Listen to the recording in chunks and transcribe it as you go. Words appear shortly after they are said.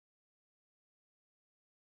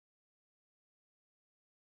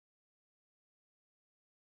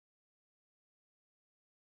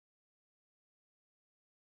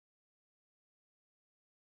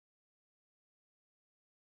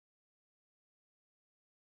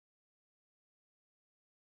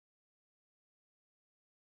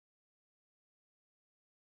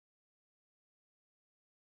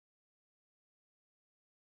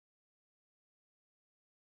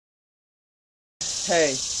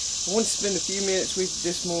Hey, I want to spend a few minutes with you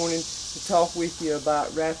this morning to talk with you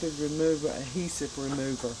about rapid remover adhesive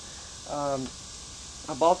remover. I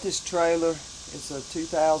bought this trailer. It's a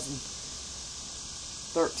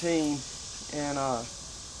 2013, and I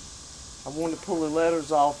wanted to pull the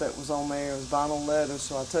letters off that was on there. It was vinyl letters,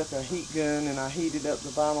 so I took a heat gun and I heated up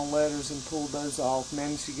the vinyl letters and pulled those off.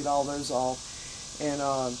 Managed to get all those off, and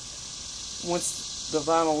once the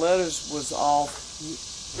vinyl letters was off,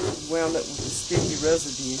 wound up with the sticky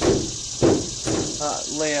residue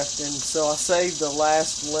left, and so I saved the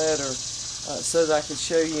last letter so that I could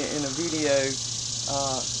show you in a video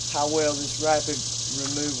how well this rapid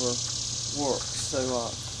remover works. So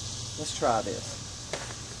let's try this.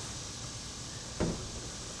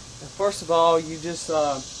 Now, first of all, you just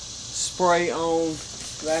spray on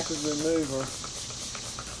rapid remover,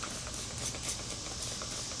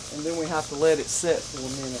 and then we have to let it set for a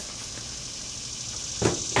minute.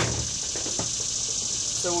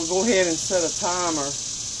 So we'll go ahead and set a timer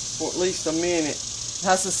for at least a minute. It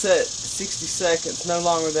has to set 60 seconds, no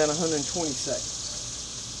longer than 120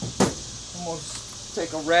 seconds. I'm going to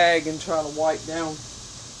take a rag and try to wipe down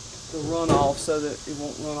the runoff so that it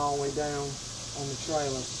won't run all the way down on the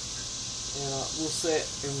trailer. And we'll set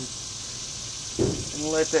and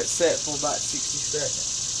let that set for about 60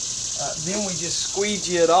 seconds. Then we just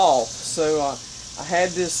squeegee it off. So I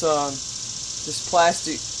had this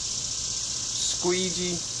plastic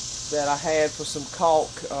squeegee that I had for some caulk,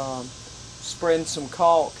 spreading some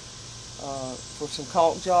caulk for some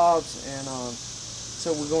caulk jobs, and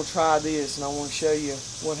so we're going to try this, and I want to show you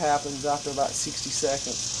what happens after about 60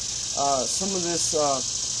 seconds. Some of this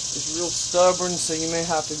is real stubborn, so you may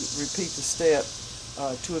have to repeat the step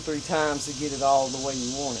 2 or 3 times to get it all the way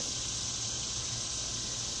you want it.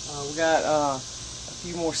 We got a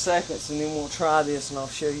few more seconds, and then we'll try this, and I'll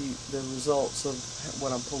show you the results of what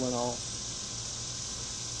I'm pulling off.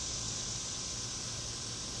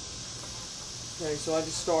 Okay, so I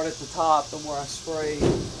just start at the top of where I sprayed,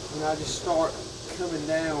 and I just start coming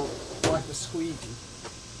down like a squeegee.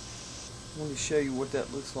 Let me show you what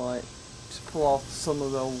that looks like. Just pull off some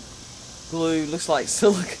of the old glue. Looks like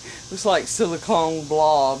silicone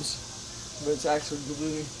blobs, but it's actually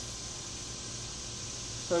glue.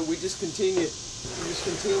 So we just continue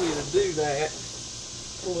to do that.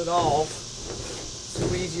 Pull it off,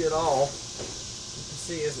 squeegee it off. You can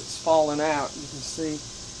see as it's falling out. You can see.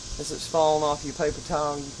 As it's falling off your paper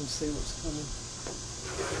towel, you can see what's coming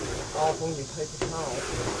off on your paper towel.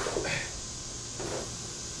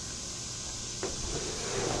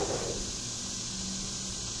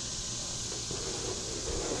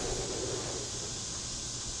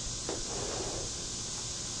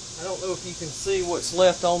 I don't know if you can see what's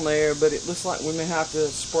left on there, but it looks like we may have to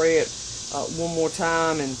spray it one more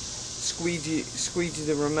time and squeegee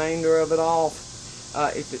the remainder of it off.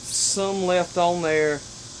 If it's some left on there,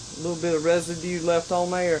 a little bit of residue left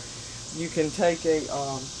on there, you can take a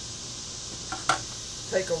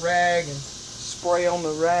rag and spray on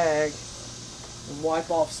the rag and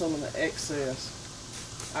wipe off some of the excess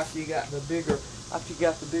after you got the bigger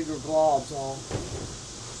globs on.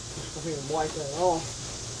 Just go ahead and wipe that off,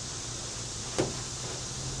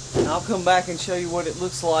 and I'll come back and show you what it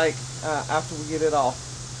looks like after we get it off.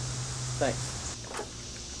 Thanks.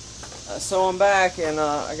 So I'm back, and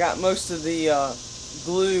I got most of the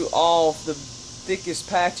glue off, the thickest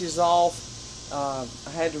patches off. I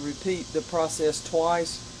had to repeat the process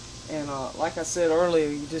twice, and like I said earlier,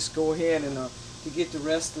 you just go ahead and to get the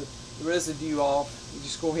rest of the residue off, you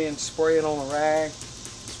just go ahead and spray it on a rag,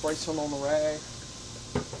 spray some on the rag.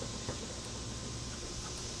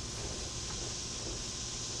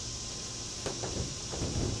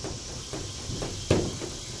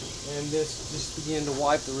 And just begin to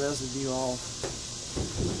wipe the residue off.